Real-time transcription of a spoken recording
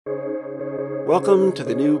Welcome to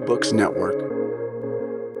the New Books Network.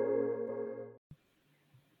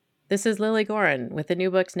 This is Lily Gorin with the New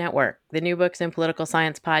Books Network, the New Books in Political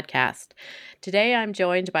Science podcast. Today I'm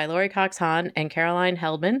joined by Laurie Cox Hahn and Caroline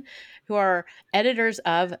Heldman, who are editors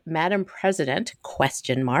of Madam President, ?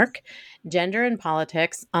 Gender and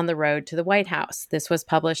Politics on the Road to the White House. This was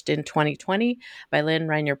published in 2020 by Lynn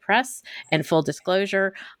Reiner Press. And full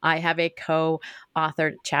disclosure, I have a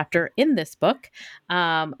co-authored chapter in this book,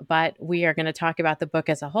 but we are going to talk about the book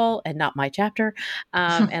as a whole and not my chapter.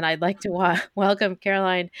 And I'd like to welcome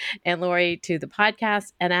Caroline and Laurie to the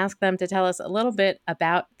podcast and ask them to tell us a little bit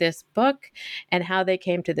about this book and how they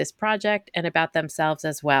came to this project and about themselves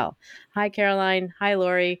as well. Hi, Caroline. Hi,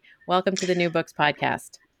 Laurie. Welcome to the New Books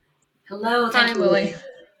podcast. Hello. Hi, Lily.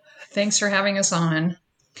 Thanks for having us on.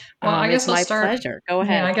 Well, I guess I'll start. Pleasure. Go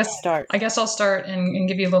ahead. Yeah, I guess I'll start and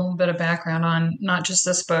give you a little bit of background on not just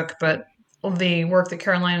this book, but the work that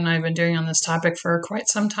Caroline and I have been doing on this topic for quite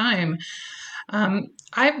some time. I'm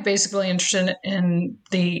basically interested in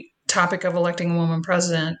the topic of electing a woman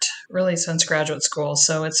president really since graduate school.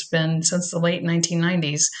 So it's been since the late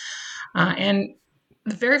 1990s. And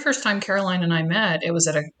the very first time Caroline and I met, it was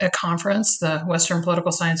at a conference, the Western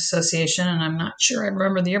Political Science Association, and I'm not sure I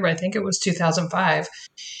remember the year, but I think it was 2005.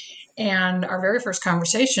 And our very first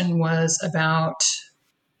conversation was about,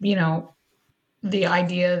 the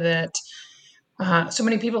idea that so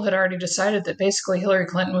many people had already decided that basically Hillary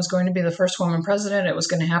Clinton was going to be the first woman president. It was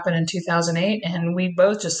going to happen in 2008. And we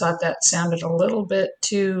both just thought that sounded a little bit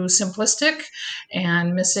too simplistic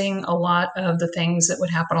and missing a lot of the things that would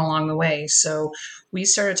happen along the way. So we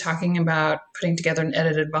started talking about putting together an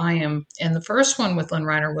edited volume. And the first one with Lynn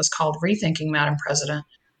Reiner was called Rethinking Madam President,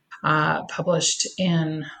 published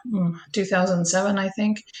in 2007, I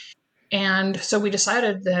think. And so we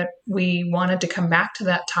decided that we wanted to come back to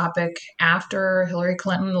that topic after Hillary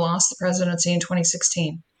Clinton lost the presidency in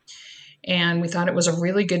 2016. And we thought it was a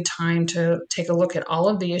really good time to take a look at all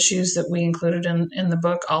of the issues that we included in the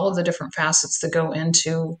book, all of the different facets that go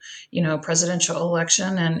into, presidential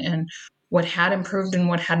election and what had improved and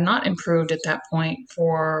what had not improved at that point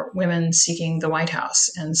for women seeking the White House.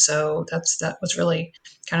 And so that was really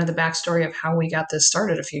kind of the backstory of how we got this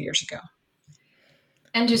started a few years ago.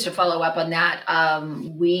 And just to follow up on that,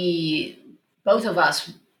 both of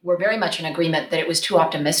us were very much in agreement that it was too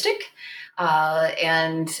optimistic.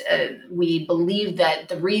 And we believe that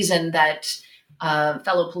the reason that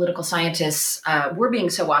fellow political scientists were being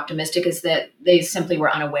so optimistic is that they simply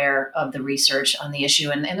were unaware of the research on the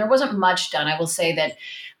issue. And there wasn't much done. I will say that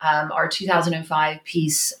our 2005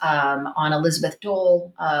 piece on Elizabeth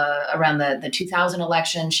Dole around the 2000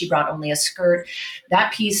 election, she brought only a skirt.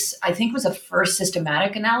 That piece, I think, was a first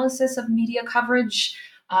systematic analysis of media coverage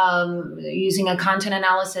using a content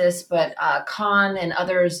analysis, but Kahn and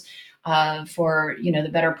others for the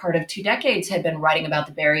better part of 2 decades had been writing about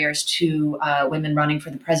the barriers to women running for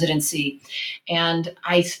the presidency. And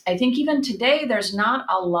I think even today, there's not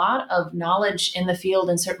a lot of knowledge in the field,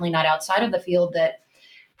 and certainly not outside of the field, that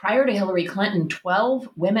prior to Hillary Clinton, 12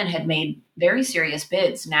 women had made very serious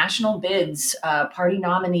bids, national bids, party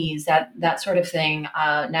nominees, that sort of thing,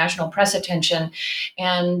 national press attention,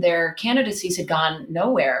 and their candidacies had gone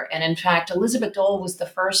nowhere. And in fact, Elizabeth Dole was the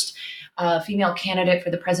first female candidate for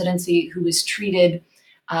the presidency who was treated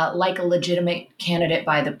like a legitimate candidate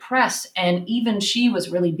by the press. And even she was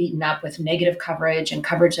really beaten up with negative coverage and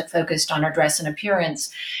coverage that focused on her dress and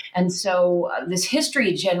appearance. And so this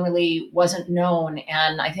history generally wasn't known.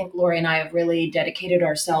 And I think Laurie and I have really dedicated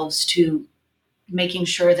ourselves to making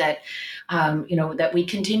sure that, that we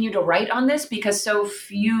continue to write on this, because so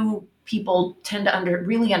few people tend to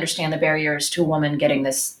really understand the barriers to a woman getting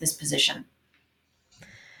this position.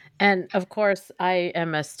 And of course, I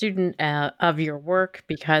am a student of your work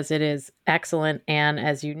because it is excellent. And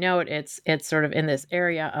as you note, it's sort of in this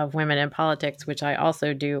area of women in politics, which I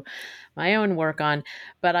also do my own work on.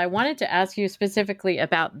 But I wanted to ask you specifically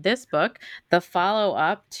about this book, the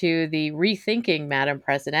follow-up to the Rethinking Madam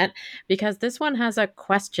President, because this one has a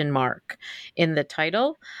question mark in the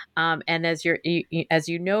title. And as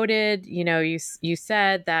you noted, you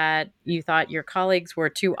said that you thought your colleagues were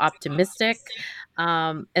too optimistic.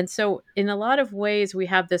 And so in a lot of ways, we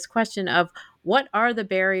have this question of what are the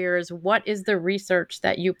barriers? What is the research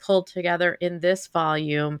that you pulled together in this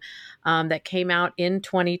volume that came out in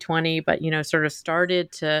 2020, but, sort of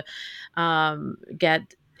started to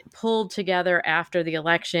get pulled together after the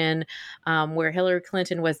election, where Hillary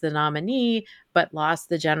Clinton was the nominee, but lost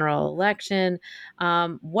the general election.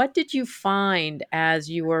 What did you find as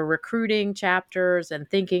you were recruiting chapters and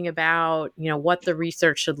thinking about, what the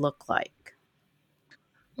research should look like?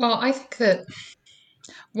 Well, I think that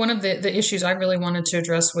One of the issues I really wanted to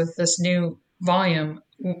address with this new volume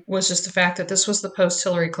was just the fact that this was the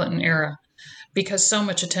post-Hillary Clinton era, because so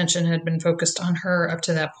much attention had been focused on her up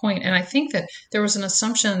to that point. And I think that there was an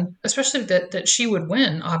assumption, especially that she would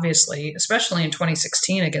win, obviously, especially in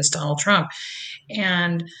 2016 against Donald Trump.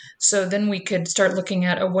 And so then we could start looking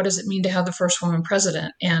at, what does it mean to have the first woman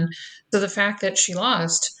president? And so the fact that she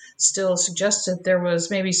lost still suggested there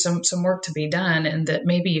was maybe some work to be done, and that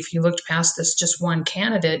maybe if you looked past this just one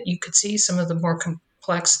candidate, you could see some of the more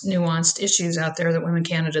complex, nuanced issues out there that women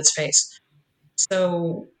candidates face.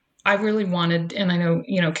 So I really wanted, and I know,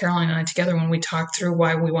 Caroline and I together, when we talked through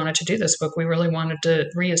why we wanted to do this book, we really wanted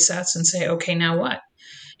to reassess and say, okay, now what?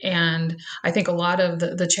 And I think a lot of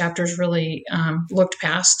the chapters really looked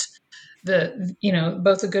past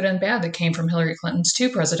both the good and bad that came from Hillary Clinton's two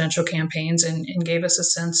presidential campaigns, and gave us a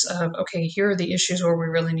sense of, okay, here are the issues where we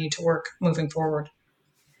really need to work moving forward.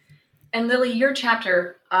 And Lily, your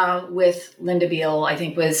chapter with Linda Beale, I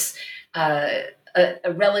think, was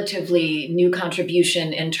a relatively new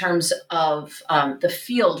contribution in terms of the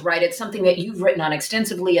field, right? It's something that you've written on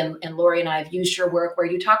extensively, and Lori and I have used your work, where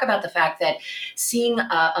you talk about the fact that seeing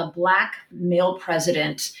a Black male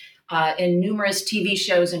president in numerous TV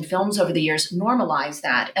shows and films over the years normalized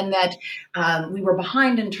that, and that we were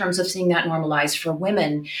behind in terms of seeing that normalized for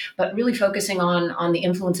women, but really focusing on the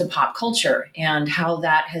influence of pop culture and how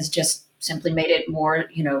that has just simply made it more,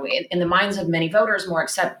 in the minds of many voters,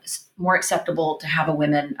 more acceptable to have a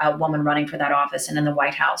woman running for that office and in the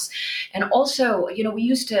White House. And also, we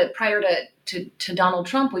used to, prior to Donald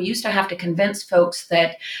Trump, we used to have to convince folks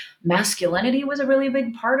that masculinity was a really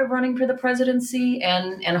big part of running for the presidency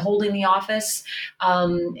and holding the office,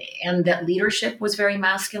 and that leadership was very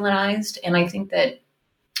masculinized. And I think that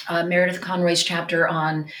Meredith Conroy's chapter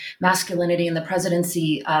on masculinity in the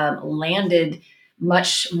presidency landed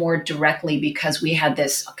much more directly, because we had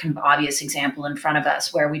this kind of obvious example in front of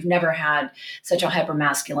us where we've never had such a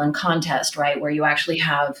hyper-masculine contest, right? Where you actually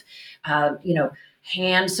have,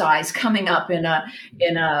 hand size coming up in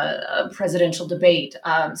a presidential debate.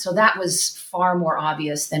 So that was far more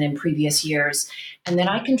obvious than in previous years. And then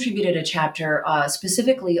I contributed a chapter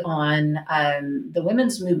specifically on the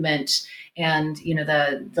women's movement and,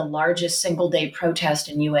 the largest single day protest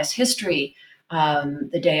in U.S. history,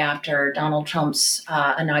 the day after Donald Trump's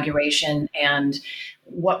inauguration, and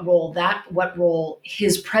what role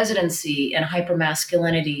his presidency and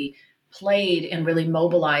hypermasculinity played in really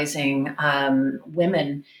mobilizing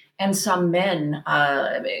women and some men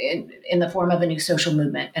in the form of a new social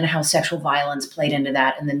movement, and how sexual violence played into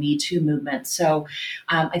that in the Me Too movement. So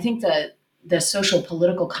I think the social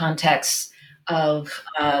political context of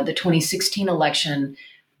the 2016 election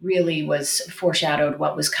really was foreshadowed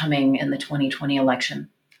what was coming in the 2020 election.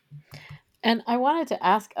 And I wanted to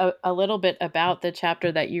ask a little bit about the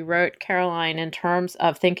chapter that you wrote, Caroline, in terms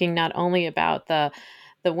of thinking not only about the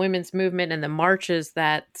women's movement and the marches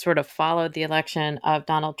that sort of followed the election of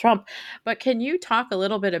Donald Trump, but can you talk a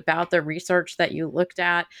little bit about the research that you looked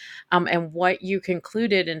at, and what you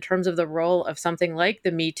concluded in terms of the role of something like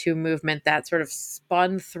the Me Too movement that sort of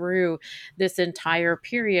spun through this entire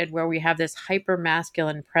period where we have this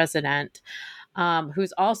hyper-masculine president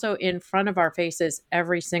who's also in front of our faces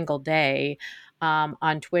every single day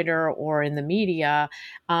on Twitter or in the media.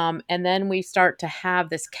 And then we start to have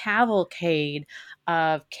this cavalcade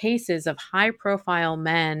of cases of high-profile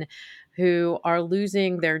men who are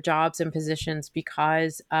losing their jobs and positions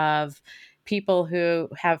because of people who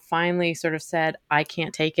have finally sort of said, I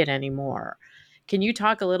can't take it anymore. Can you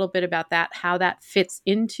talk a little bit about that, how that fits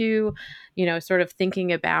into, sort of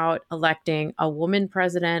thinking about electing a woman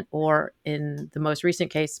president, or in the most recent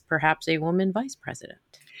case, perhaps a woman vice president?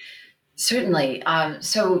 Certainly.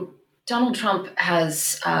 So Donald Trump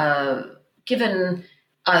has given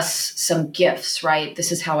us some gifts, right?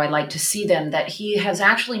 This is how I like to see them, that he has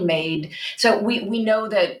actually made. So we know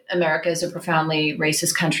that America is a profoundly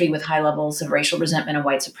racist country with high levels of racial resentment and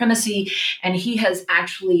white supremacy. And he has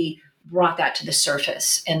actually brought that to the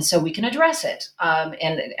surface. And so we can address it,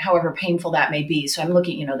 and however painful that may be. So I'm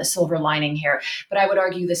looking, the silver lining here. But I would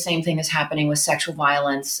argue the same thing is happening with sexual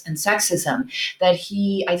violence and sexism, that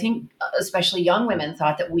I think, especially young women,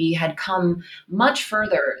 thought that we had come much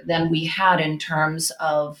further than we had in terms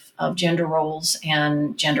of gender roles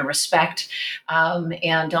and gender respect.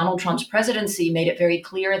 And Donald Trump's presidency made it very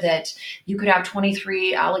clear that you could have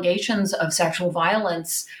 23 allegations of sexual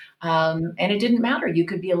violence, and it didn't matter. You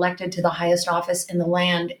could be elected to the highest office in the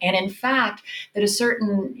land. And in fact, that a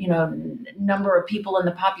certain, number of people in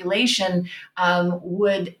the population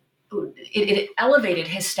it elevated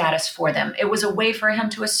his status for them. It was a way for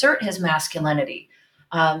him to assert his masculinity.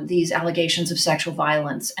 these allegations of sexual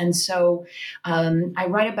violence. And so I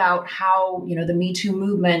write about how, the Me Too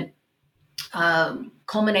movement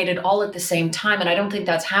culminated all at the same time. And I don't think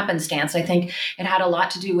that's happenstance. I think it had a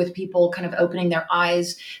lot to do with people kind of opening their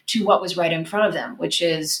eyes to what was right in front of them, which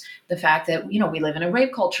is the fact that, we live in a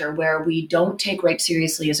rape culture where we don't take rape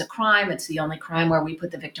seriously as a crime. It's the only crime where we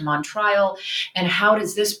put the victim on trial. And how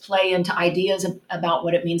does this play into ideas about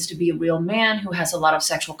what it means to be a real man who has a lot of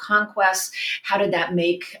sexual conquests? How did that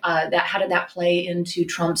how did that play into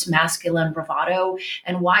Trump's masculine bravado?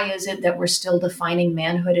 And why is it that we're still defining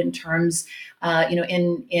manhood in terms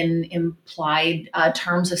in implied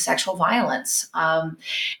terms of sexual violence.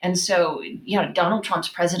 And so, Donald Trump's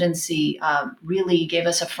presidency really gave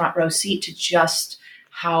us a front row seat to just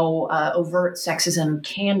how overt sexism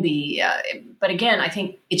can be. But again, I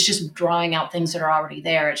think it's just drawing out things that are already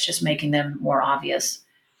there. It's just making them more obvious.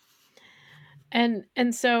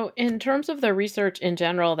 And so in terms of the research in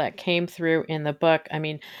general that came through in the book, I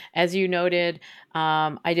mean, as you noted,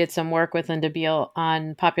 I did some work with Linda Beale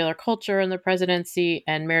on popular culture in the presidency,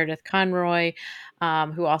 and Meredith Conroy,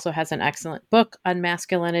 who also has an excellent book on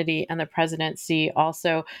masculinity and the presidency,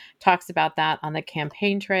 also talks about that on the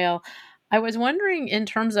campaign trail. I was wondering, in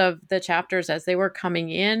terms of the chapters as they were coming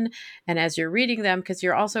in and as you're reading them, because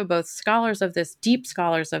you're also both scholars of this, deep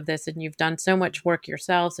scholars of this, and you've done so much work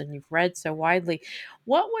yourselves and you've read so widely.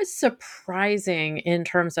 What was surprising in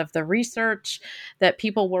terms of the research that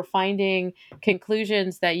people were finding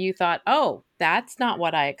conclusions that you thought, oh, that's not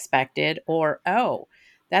what I expected, or, oh,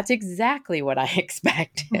 that's exactly what I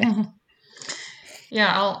expected?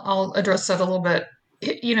 Yeah, I'll address that a little bit.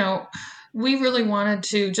 We really wanted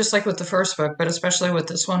to, just like with the first book, but especially with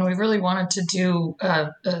this one, we really wanted to do a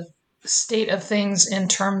state of things in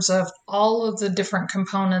terms of all of the different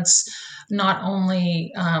components, not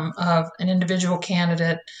only of an individual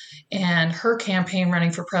candidate and her campaign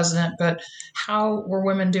running for president, but how were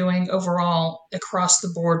women doing overall across the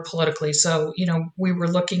board politically. So, we were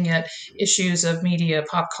looking at issues of media,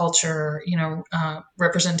 pop culture,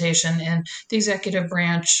 representation in the executive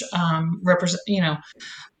branch,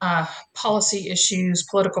 policy issues,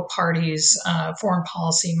 political parties, foreign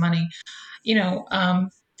policy, money.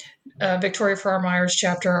 Victoria Farrar-Meyer's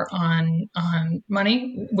chapter on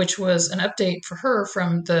money, which was an update for her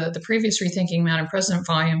from the previous Rethinking Madam President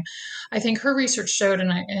volume. I think her research showed,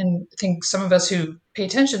 and I think some of us who pay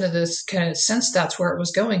attention to this kind of sense that's where it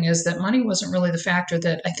was going, is that money wasn't really the factor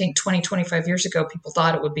that I think 25 years ago people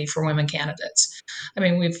thought it would be for women candidates. I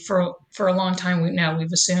mean, we've for a long time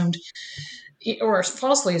we've assumed, or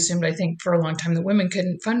falsely assumed, I think, for a long time, that women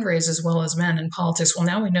couldn't fundraise as well as men in politics. Well,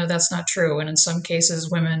 now we know that's not true. And in some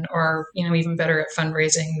cases, women are, even better at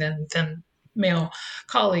fundraising than male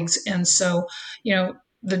colleagues. And so,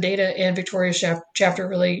 the data in Victoria's chapter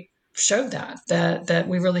really showed that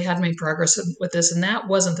we really had made progress with this. And that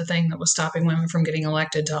wasn't the thing that was stopping women from getting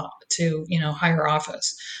elected to higher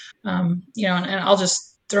office. And I'll just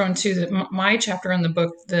throw into my chapter in the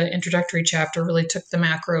book, the introductory chapter, really took the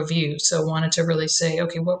macro view. So wanted to really say,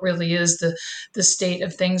 okay, what really is the state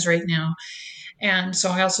of things right now? And so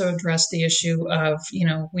I also addressed the issue of,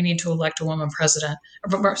 we need to elect a woman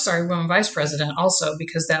woman vice president also,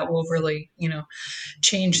 because that will really,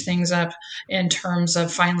 change things up in terms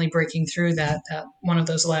of finally breaking through that one of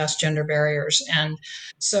those last gender barriers. And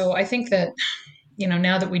so I think that,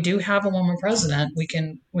 now that we do have a woman president, we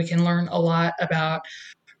can learn a lot about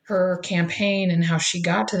her campaign and how she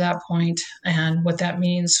got to that point and what that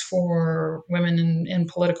means for women in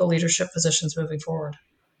political leadership positions moving forward.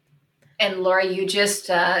 And Laura, you just,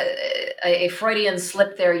 a Freudian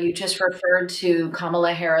slip there, you just referred to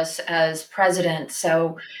Kamala Harris as president.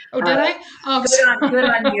 So, did I? Oh, good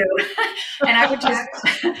on you. And I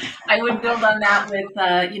would build on that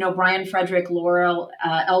with, Brian Frederick, Laurel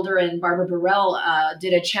Elder, and Barbara Burrell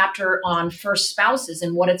did a chapter on first spouses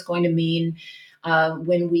and what it's going to mean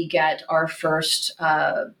when we get our first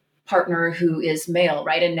partner who is male,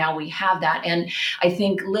 right? And now we have that. And I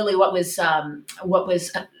think, Lily, what was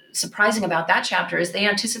surprising about that chapter is they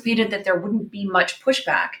anticipated that there wouldn't be much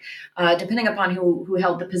pushback, depending upon who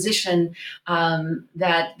held the position,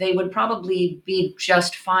 that they would probably be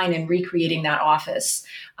just fine in recreating that office.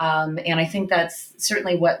 And I think that's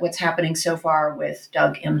certainly what's happening so far with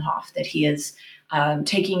Doug Imhoff, that he is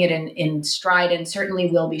taking it in stride, and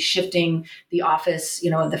certainly will be shifting the office,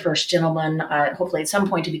 of the first gentleman, hopefully at some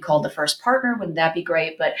point to be called the first partner. Wouldn't that be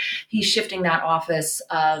great? But he's shifting that office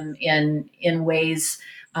in ways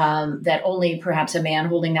that only perhaps a man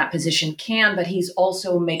holding that position can, but he's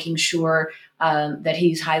also making sure that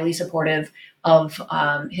he's highly supportive of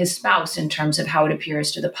his spouse in terms of how it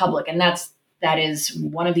appears to the public. And that's that is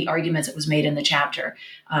one of the arguments that was made in the chapter,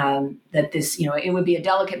 that this, it would be a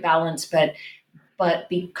delicate balance, but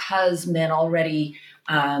because men already,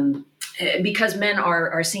 because men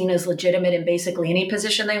are seen as legitimate in basically any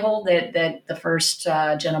position they hold, that the first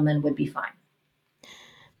gentleman would be fine.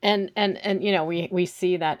 And we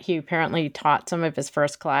see that he apparently taught some of his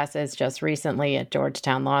first classes just recently at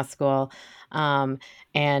Georgetown Law School,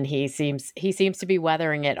 and he seems to be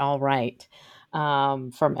weathering it all right,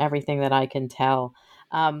 from everything that I can tell.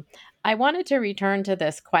 I wanted to return to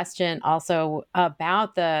this question also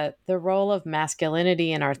about the role of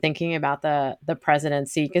masculinity in our thinking about the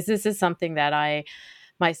presidency, because this is something that I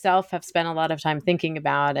myself have spent a lot of time thinking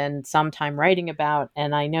about and some time writing about,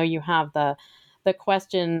 and I know you have the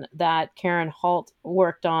question that Karen Holt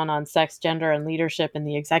worked on sex, gender, and leadership in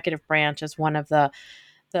the executive branch as one of the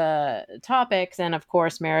topics, and of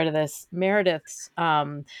course Meredith's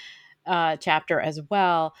chapter as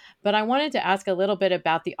well. But I wanted to ask a little bit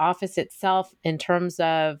about the office itself in terms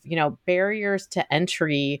of barriers to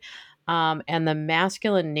entry, and the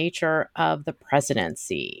masculine nature of the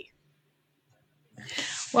presidency.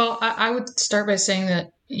 Well, I would start by saying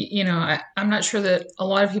that, I'm not sure that a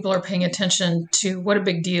lot of people are paying attention to what a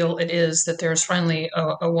big deal it is that there's finally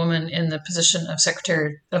a woman in the position of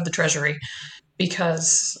Secretary of the Treasury,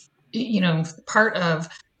 because, part of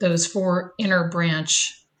those 4 inner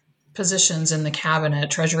branch positions in the cabinet,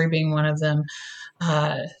 Treasury being one of them,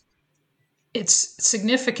 it's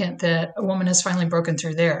significant that a woman has finally broken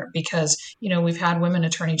through there, because, we've had women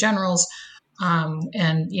attorney generals, and,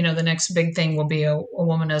 the next big thing will be a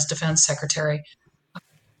woman as defense secretary.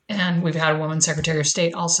 And we've had a woman secretary of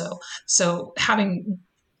state also. So having,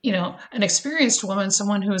 an experienced woman,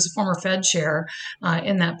 someone who is a former Fed chair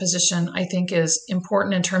in that position, I think is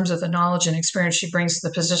important in terms of the knowledge and experience she brings to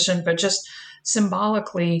the position. But just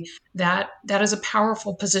symbolically, that is a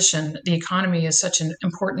powerful position. The economy is such an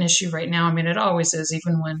important issue right now. I mean, it always is,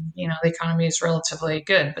 even when, the economy is relatively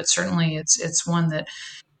good. But certainly it's one that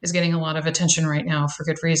is getting a lot of attention right now for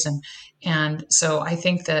good reason. And so I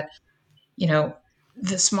think that,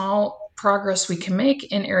 the small progress we can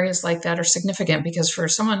make in areas like that are significant, because for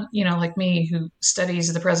someone, like me, who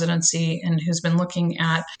studies the presidency and who's been looking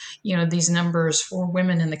at, these numbers for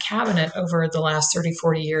women in the cabinet over the last 30,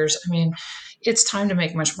 40 years, I mean, it's time to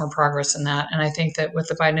make much more progress in that. And I think that with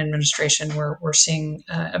the Biden administration, we're seeing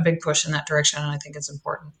a big push in that direction. And I think it's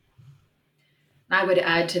important. I would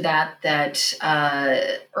add to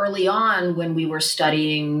that early on, when we were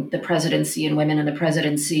studying the presidency and women in the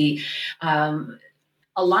presidency,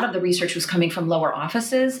 a lot of the research was coming from lower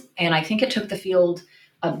offices. And I think it took the field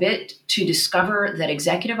a bit to discover that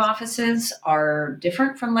executive offices are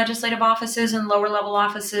different from legislative offices and lower level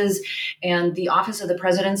offices. And the office of the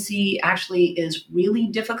presidency actually is really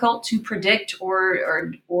difficult to predict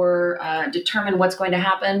or determine what's going to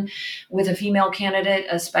happen with a female candidate,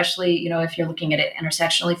 especially, if you're looking at it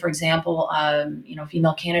intersectionally, for example,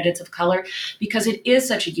 female candidates of color, because it is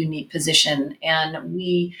such a unique position. And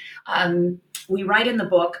we write in the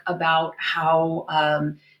book about how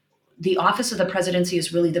the office of the presidency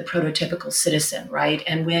is really the prototypical citizen, right?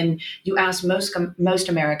 And when you ask most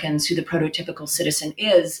Americans who the prototypical citizen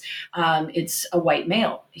is, it's a white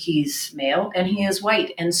male. He's male and he is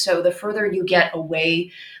white. And so the further you get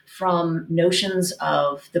away from notions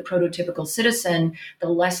of the prototypical citizen, the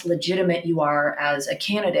less legitimate you are as a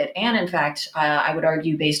candidate. And in fact, I would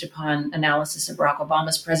argue, based upon analysis of Barack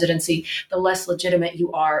Obama's presidency, the less legitimate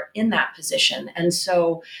you are in that position. And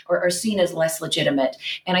so, or seen as less legitimate.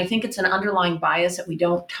 And I think it's an underlying bias that we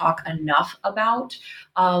don't talk enough about.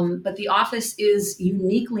 But the office is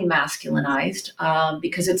uniquely masculinized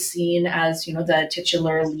because it's seen as, the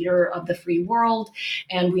titular leader of the free world.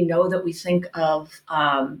 And we know that we think of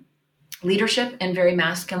leadership in very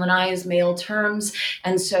masculinized male terms.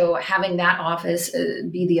 And so having that office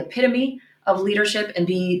be the epitome of leadership and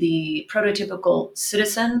be the prototypical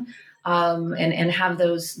citizen, and have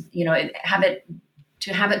those, have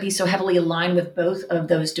it be so heavily aligned with both of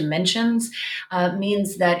those dimensions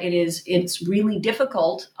means that it's really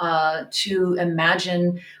difficult to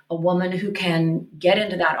imagine a woman who can get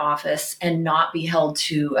into that office and not be held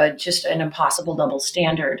to just an impossible double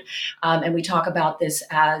standard. And we talk about this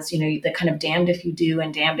as, the kind of damned if you do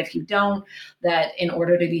and damned if you don't, that in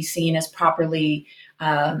order to be seen as properly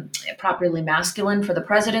properly masculine for the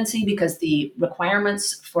presidency because the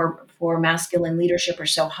requirements for masculine leadership are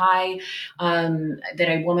so high that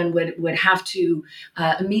a woman would have to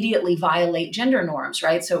immediately violate gender norms,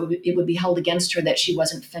 right? So it would be held against her that she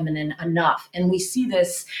wasn't feminine enough. And we see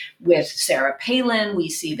this with Sarah Palin. We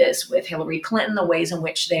see this with Hillary Clinton, the ways in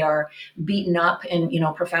which they are beaten up in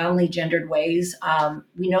profoundly gendered ways.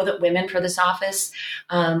 We know that women for this office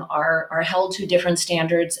are held to different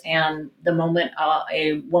standards, and the moment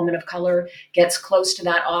a woman of color gets close to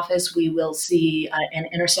that office, we will see an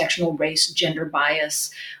intersectional race gender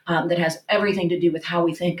bias that has everything to do with how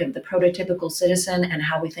we think of the prototypical citizen and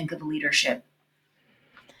how we think of leadership.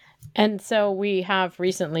 And so we have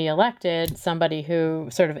recently elected somebody who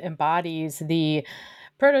sort of embodies the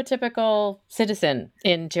prototypical citizen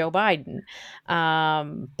in Joe Biden.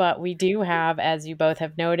 But we do have, as you both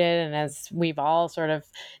have noted, and as we've all sort of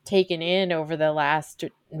taken in over the last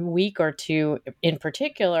week or two in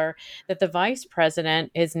particular, that the vice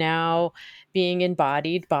president is now being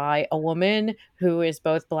embodied by a woman who is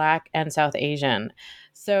both Black and South Asian.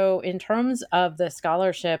 So in terms of the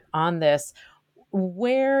scholarship on this,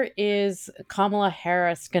 where is Kamala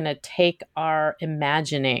Harris going to take our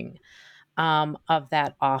imagining of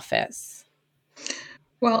that office?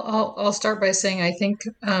 Well, I'll start by saying I think,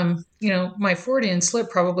 my Freudian slip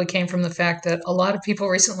probably came from the fact that a lot of people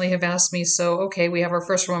recently have asked me, so, okay, we have our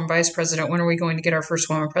first woman vice president. When are we going to get our first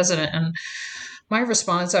woman president? And my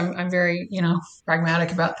response, I'm very,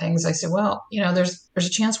 pragmatic about things. I said, well, there's a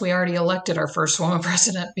chance we already elected our first woman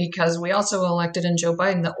president because we also elected in Joe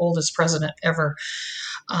Biden the oldest president ever.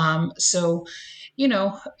 So,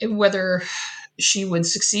 whether she would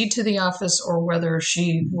succeed to the office or whether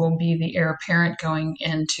she will be the heir apparent going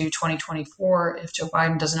into 2024 if Joe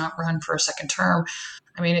Biden does not run for a second term,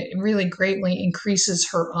 it really greatly increases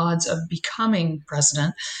her odds of becoming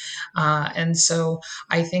president. And so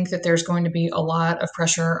I think that there's going to be a lot of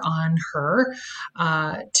pressure on her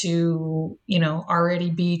to, already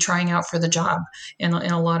be trying out for the job in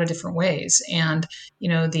a lot of different ways. And,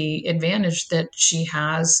 the advantage that she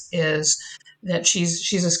has is that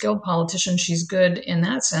she's a skilled politician. She's good in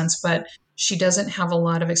that sense, but she doesn't have a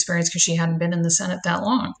lot of experience because she hadn't been in the Senate that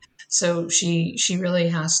long. So she really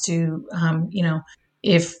has to,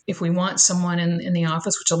 if we want someone in the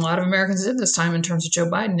office, which a lot of Americans did this time in terms of Joe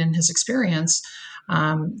Biden and his experience,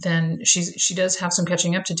 then she does have some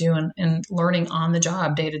catching up to do and learning on the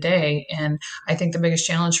job day to day. And I think the biggest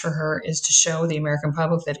challenge for her is to show the American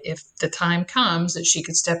public that if the time comes that she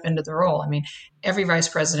could step into the role. Every vice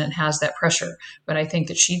president has that pressure, but I think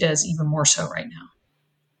that she does even more so right now.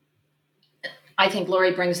 I think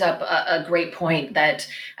Lori brings up a great point that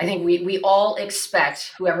I think we all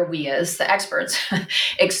expect, whoever we is, the experts,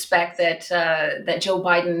 expect that Joe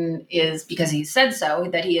Biden is, because he said so,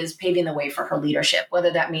 that he is paving the way for her leadership,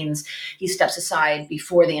 whether that means he steps aside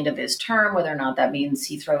before the end of his term, whether or not that means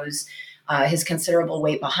he throws his considerable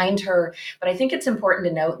weight behind her. But I think it's important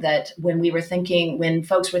to note that when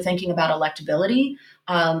folks were thinking about electability,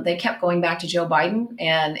 they kept going back to Joe Biden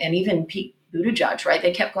and even Pete Buttigieg, right?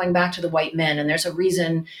 They kept going back to the white men. And there's a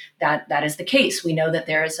reason that that is the case. We know that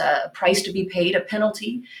there's a price to be paid, a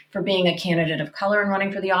penalty for being a candidate of color and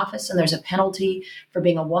running for the office. And there's a penalty for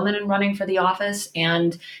being a woman and running for the office.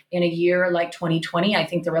 And in a year like 2020, I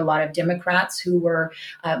think there were a lot of Democrats who were,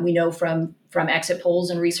 we know from exit polls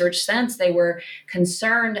and research since, they were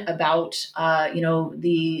concerned about, about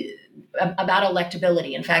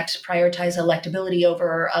electability. In fact, prioritize electability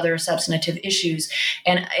over other substantive issues.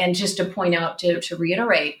 And just to point out, to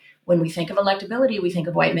reiterate, when we think of electability, we think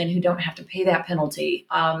of white men who don't have to pay that penalty.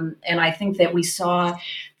 And I think that we saw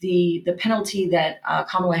the penalty that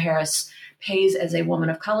Kamala Harris pays as a woman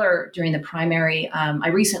of color during the primary. I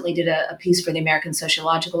recently did a piece for the American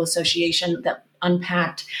Sociological Association that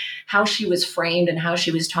unpacked how she was framed and how she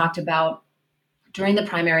was talked about during the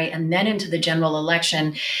primary and then into the general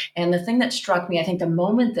election. And the thing that struck me, I think the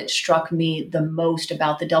moment that struck me the most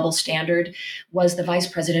about the double standard was the vice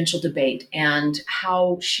presidential debate and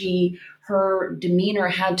how her demeanor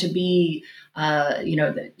had to be,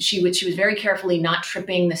 she was very carefully not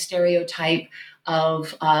tripping the stereotype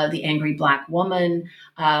of the angry Black woman,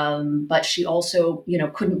 but she also,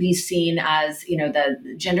 couldn't be seen as,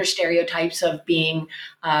 the gender stereotypes of being,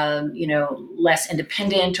 less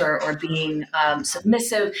independent or being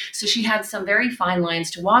submissive. So she had some very fine lines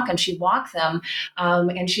to walk, and she walked them.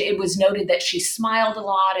 And it was noted that she smiled a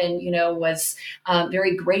lot and, was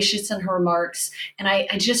very gracious in her remarks. And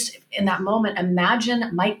I just, in that moment, imagine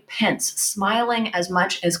Mike Pence smiling as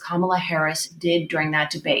much as Kamala Harris did during that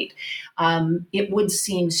debate. It would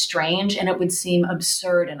seem strange and it would seem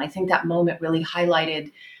absurd. And I think that moment really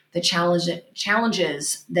highlighted the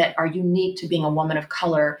challenges that are unique to being a woman of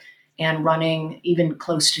color and running even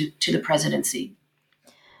close to the presidency.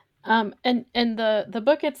 And the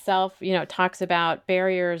book itself, talks about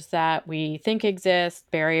barriers that we think exist,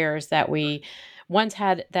 barriers that we once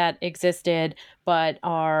had that existed, but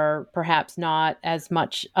are perhaps not as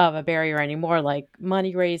much of a barrier anymore, like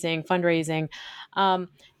money raising, fundraising. Um,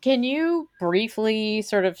 can you briefly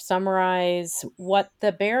sort of summarize what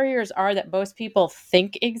the barriers are that most people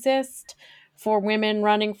think exist for women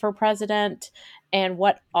running for president? And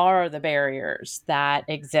what are the barriers that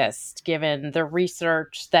exist given the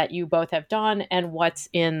research that you both have done and what's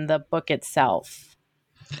in the book itself?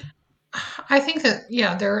 I think that,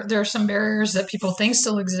 yeah, there are some barriers that people think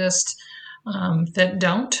still exist that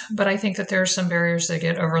don't, but I think that there are some barriers that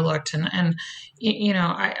get overlooked. And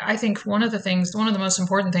I think one of the most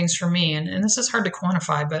important things for me, and this is hard to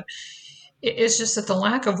quantify, but it's just that the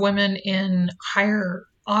lack of women in higher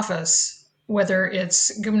office, whether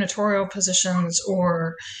it's gubernatorial positions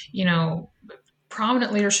or,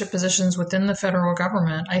 prominent leadership positions within the federal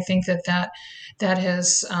government, I think that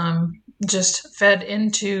has just fed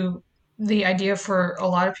into the idea for a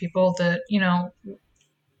lot of people that,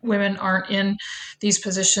 women aren't in these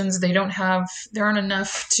positions. There aren't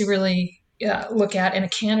enough to really look at in a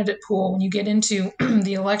candidate pool when you get into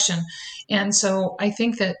the election. And so I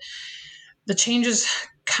think that the changes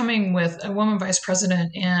coming with a woman vice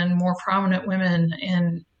president and more prominent women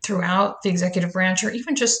and throughout the executive branch, or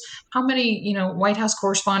even just how many, White House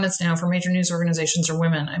correspondents now for major news organizations are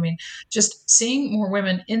women. I mean, just seeing more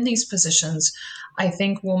women in these positions, I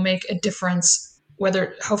think will make a difference,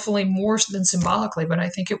 whether hopefully more than symbolically, but I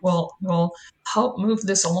think it will help move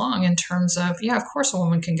this along in terms of, yeah, of course a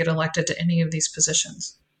woman can get elected to any of these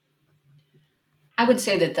positions. I would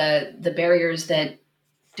say that the barriers that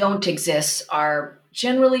don't exist are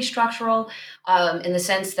generally structural, in the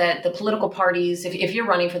sense that the political parties, if you're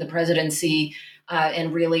running for the presidency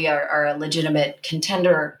and really are a legitimate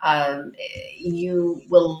contender, you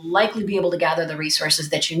will likely be able to gather the resources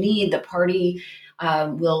that you need. The party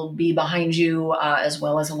will be behind you, as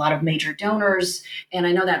well as a lot of major donors. And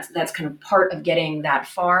I know that's kind of part of getting that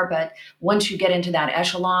far. But once you get into that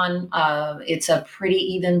echelon, it's a pretty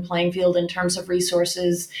even playing field in terms of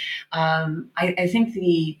resources. I think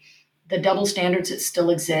the double standards that still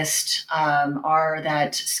exist are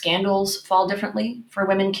that scandals fall differently for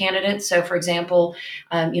women candidates. So, for example,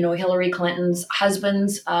 Hillary Clinton's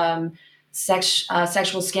husband's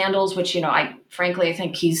sexual scandals, which I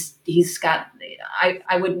think he's got.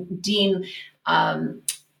 I would deem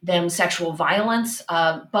them sexual violence,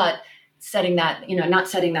 but setting that, not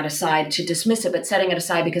setting that aside to dismiss it, but setting it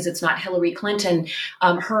aside because it's not Hillary Clinton.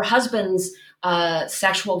 Her husband's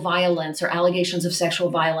sexual violence or allegations of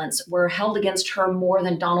sexual violence were held against her more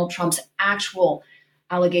than Donald Trump's actual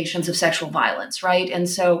allegations of sexual violence, right? And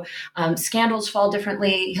so scandals fall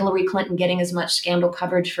differently. Hillary Clinton getting as much scandal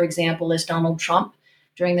coverage, for example, as Donald Trump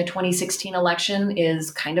during the 2016 election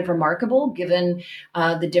is kind of remarkable, given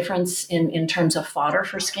the difference in terms of fodder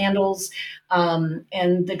for scandals,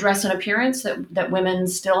 and the dress and appearance that women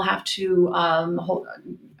still have to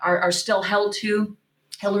are still held to.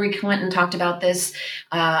 Hillary Clinton talked about this,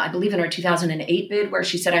 I believe, in her 2008 bid, where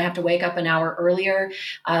she said, I have to wake up an hour earlier.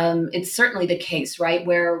 It's certainly the case, right,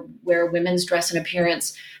 where women's dress and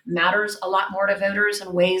appearance matters a lot more to voters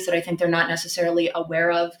in ways that I think they're not necessarily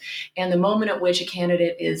aware of. And the moment at which a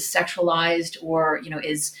candidate is sexualized or,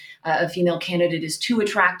 is a female candidate is too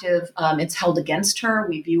attractive, it's held against her.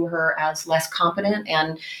 We view her as less competent.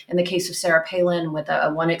 And in the case of Sarah Palin, with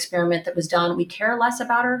a one experiment that was done, we care less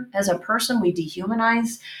about her as a person. We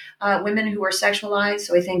dehumanize women who are sexualized.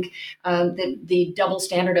 So I think the double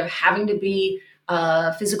standard of having to be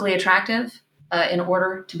physically attractive in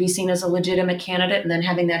order to be seen as a legitimate candidate, and then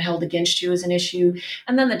having that held against you is an issue.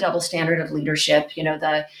 And then the double standard of leadership,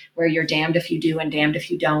 where you're damned if you do and damned if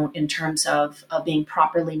you don't, in terms of being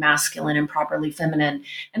properly masculine and properly feminine.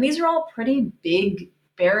 And these are all pretty big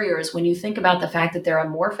barriers when you think about the fact that they're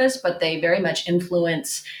amorphous, but they very much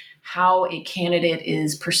influence how a candidate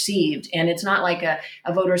is perceived. And it's not like a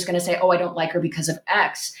voter is going to say, oh, I don't like her because of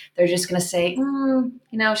X. They're just going to say,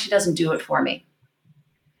 she doesn't do it for me.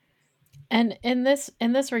 And in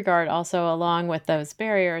this regard, also along with those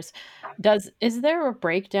barriers, is there a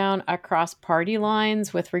breakdown across party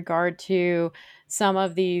lines with regard to some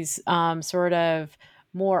of these sort of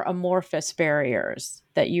more amorphous barriers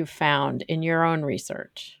that you've found in your own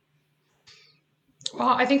research? Well,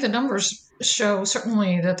 I think the numbers show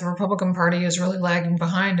certainly that the Republican Party is really lagging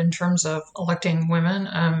behind in terms of electing women.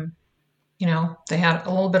 They had a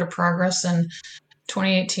little bit of progress in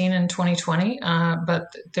 2018 and 2020, but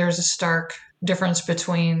there's a stark difference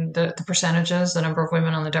between the percentages, the number of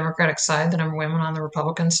women on the Democratic side, the number of women on the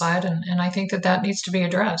Republican side. And I think that needs to be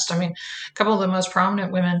addressed. I mean, a couple of the most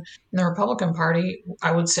prominent women in the Republican Party,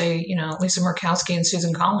 I would say, Lisa Murkowski and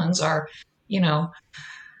Susan Collins are,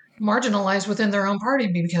 marginalized within their own party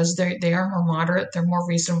because they are more moderate, they're more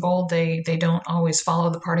reasonable, they don't always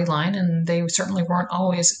follow the party line, and they certainly weren't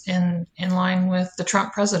always in line with the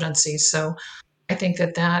Trump presidency. So I think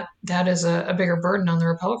that is a bigger burden on the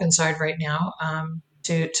Republican side right now,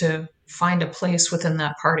 to find a place within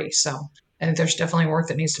that party. So I think there's definitely work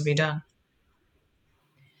that needs to be done.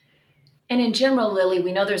 And in general, Lily,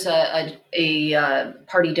 we know there's a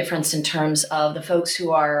party difference in terms of the folks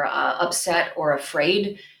who are upset or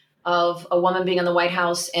afraid of a woman being in the White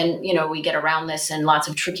House. And, we get around this in lots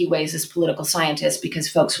of tricky ways as political scientists because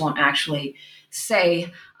folks won't actually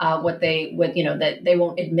say that they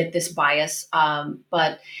won't admit this bias.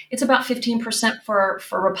 But it's about 15% for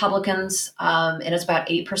Republicans, and it's about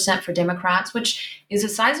 8% for Democrats, which is a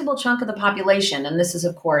sizable chunk of the population. And this is,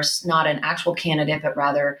 of course, not an actual candidate, but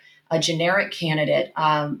rather a generic candidate.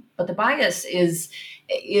 But the bias is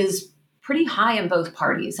pretty high in both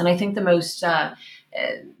parties. And I think the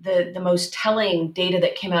most telling data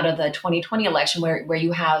that came out of the 2020 election, where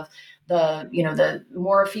you have the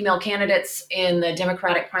more female candidates in the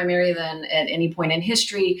Democratic primary than at any point in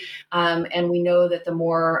history, and we know that the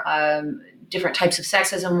more different types of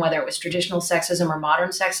sexism, whether it was traditional sexism or modern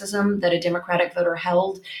sexism, that a Democratic voter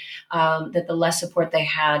held, that the less support they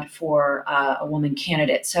had for a woman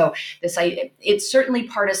candidate. So it's certainly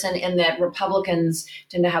partisan in that Republicans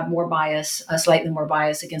tend to have more bias, slightly more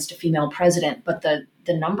bias against a female president, but the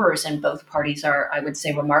numbers in both parties are, I would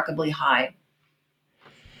say, remarkably high.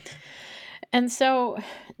 And so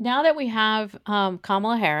now that we have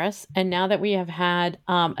Kamala Harris, and now that we have had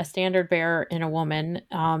a standard bearer in a woman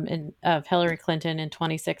of Hillary Clinton in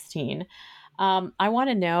 2016, I want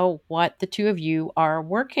to know what the two of you are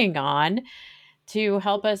working on to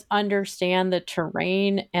help us understand the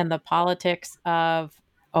terrain and the politics of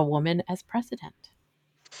a woman as president.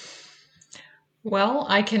 Well,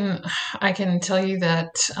 I can tell you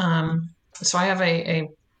that. So I have a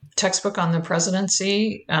textbook on the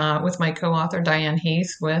presidency with my co-author Diane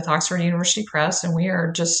Heath with Oxford University Press, and we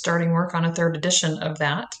are just starting work on a third edition of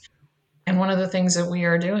that. And one of the things that we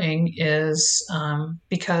are doing is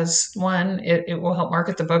because one, it will help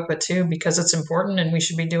market the book, but two, because it's important and we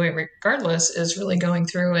should be doing it regardless, is really going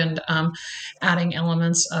through and adding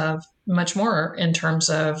elements of much more in terms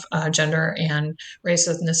of gender and race,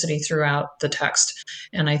 ethnicity throughout the text.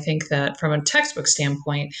 And I think that from a textbook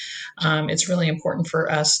standpoint, it's really important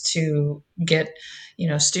for us to get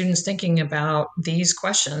students thinking about these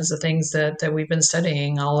questions, the things that we've been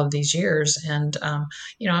studying all of these years. And,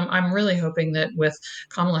 I'm really hoping that with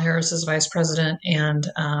Kamala Harris as vice president and,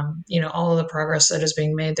 all of the progress that is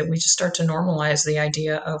being made, that we just start to normalize the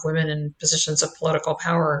idea of women in positions of political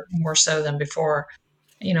power more so than before.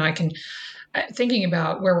 Thinking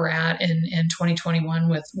about where we're at in 2021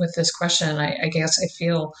 with this question, I guess I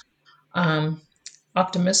feel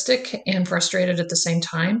optimistic and frustrated at the same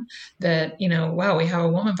time that, wow, we have a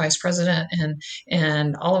woman vice president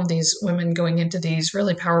and all of these women going into these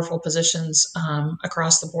really powerful positions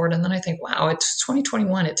across the board. And then I think, wow, it's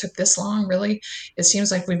 2021. It took this long, really? It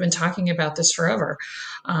seems like we've been talking about this forever.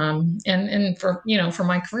 And for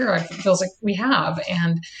my career, it feels like we have.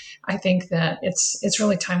 And I think that it's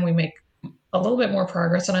really time we make a little bit more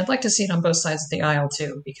progress. And I'd like to see it on both sides of the aisle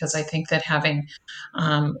too, because I think that having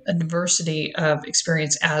a diversity of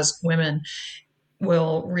experience as women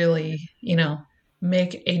will really,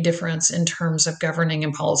 make a difference in terms of governing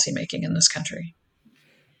and policymaking in this country.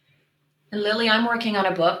 And Lily, I'm working on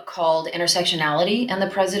a book called Intersectionality and the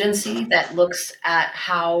Presidency that looks at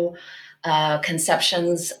how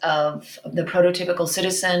conceptions of the prototypical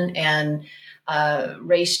citizen and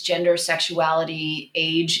race, gender, sexuality,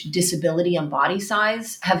 age, disability, and body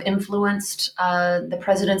size have influenced the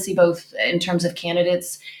presidency, both in terms of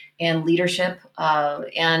candidates and leadership.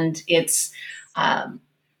 And it's,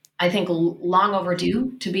 I think, long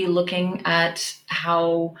overdue to be looking at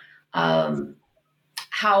how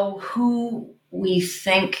who we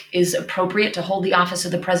think is appropriate to hold the office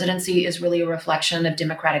of the presidency is really a reflection of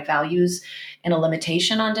democratic values and a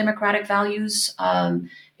limitation on democratic values.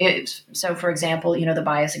 So, for example, the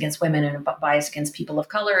bias against women and bias against people of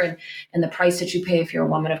color and the price that you pay if you're a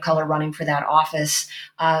woman of color running for that office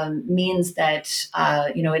means that,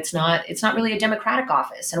 it's not really a democratic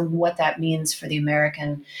office. And what that means for the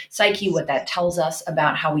American psyche, what that tells us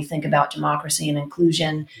about how we think about democracy and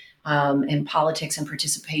inclusion in politics and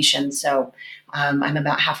participation. So I'm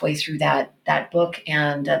about halfway through that book.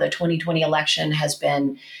 And the 2020 election has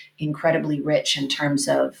been incredibly rich in terms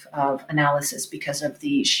of analysis because of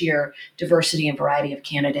the sheer diversity and variety of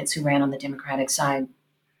candidates who ran on the Democratic side.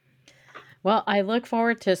 Well, I look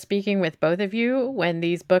forward to speaking with both of you when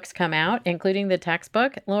these books come out, including the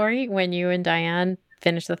textbook, Lori, when you and Diane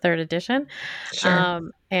finish the third edition. Sure.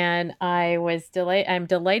 And I'm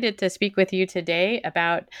delighted to speak with you today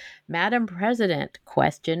about Madam President, ?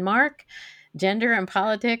 Gender and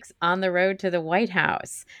Politics on the Road to the White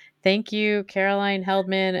House. Thank you, Caroline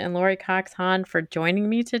Heldman and Lori Cox Hahn, for joining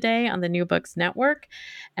me today on the New Books Network.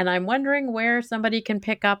 And I'm wondering where somebody can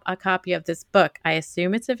pick up a copy of this book. I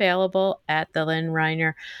assume it's available at the Lynn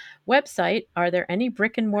Reiner website. Are there any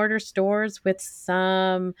brick and mortar stores with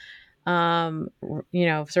some,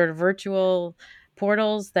 sort of virtual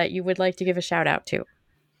portals that you would like to give a shout out to?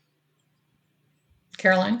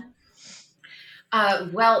 Caroline?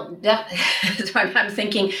 Well, I'm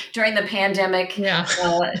thinking during the pandemic, Yeah.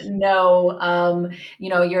 no,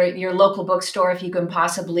 your local bookstore, if you can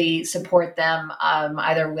possibly support them,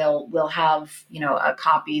 either will have, a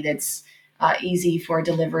copy that's easy for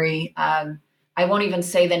delivery. I won't even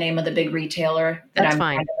say the name of the big retailer that That's I'm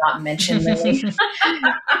fine. trying to not mention, Lily.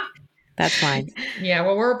 That's fine. Yeah,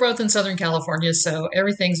 well, we're both in Southern California, so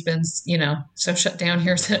everything's been, so shut down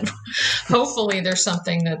here that hopefully there's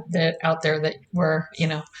something that out there that we're,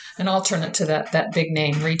 an alternate to that big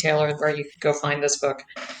name retailer where you can go find this book.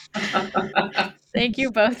 Thank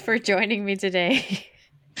you both for joining me today.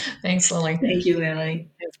 Thanks, Lily. Thank you, Lily.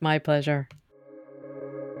 It's my pleasure.